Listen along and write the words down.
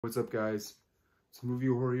What's up, guys? It's Movie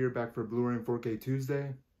Horror here, back for Blu-ray and 4K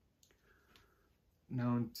Tuesday.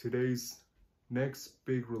 Now, today's next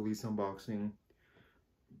big release unboxing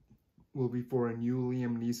will be for a new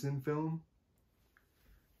Liam Neeson film.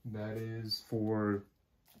 That is for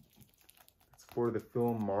the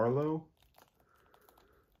film Marlowe.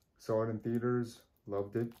 Saw it in theaters,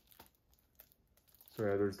 loved it. So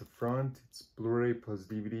yeah, there's the front. It's Blu-ray plus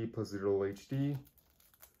DVD plus digital HD.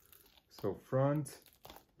 So front,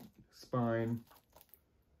 spine,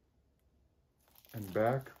 and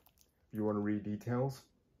back, if you want to read details.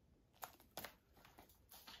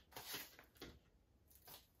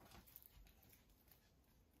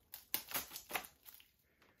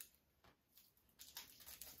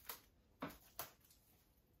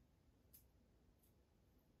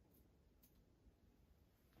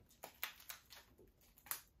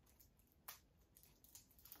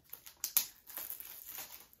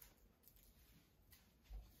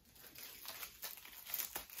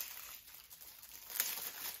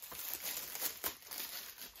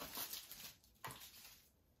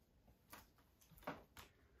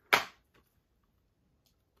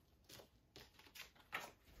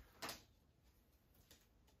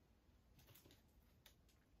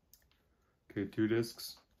 Okay, 2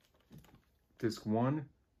 discs. Disc 1,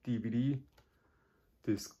 DVD.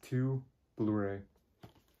 Disc 2, Blu-ray.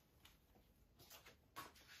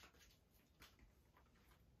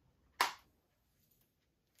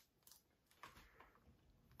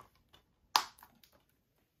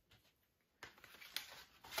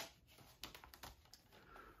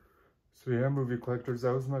 So yeah, movie collectors,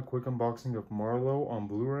 that was my quick unboxing of Marlowe on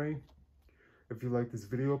Blu-ray. If you like this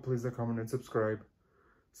video, please like, comment, and subscribe.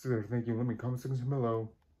 So thank you. Let me comment section below,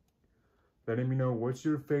 letting me know what's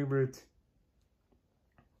your favorite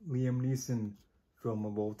Liam Neeson film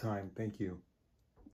of all time. Thank you.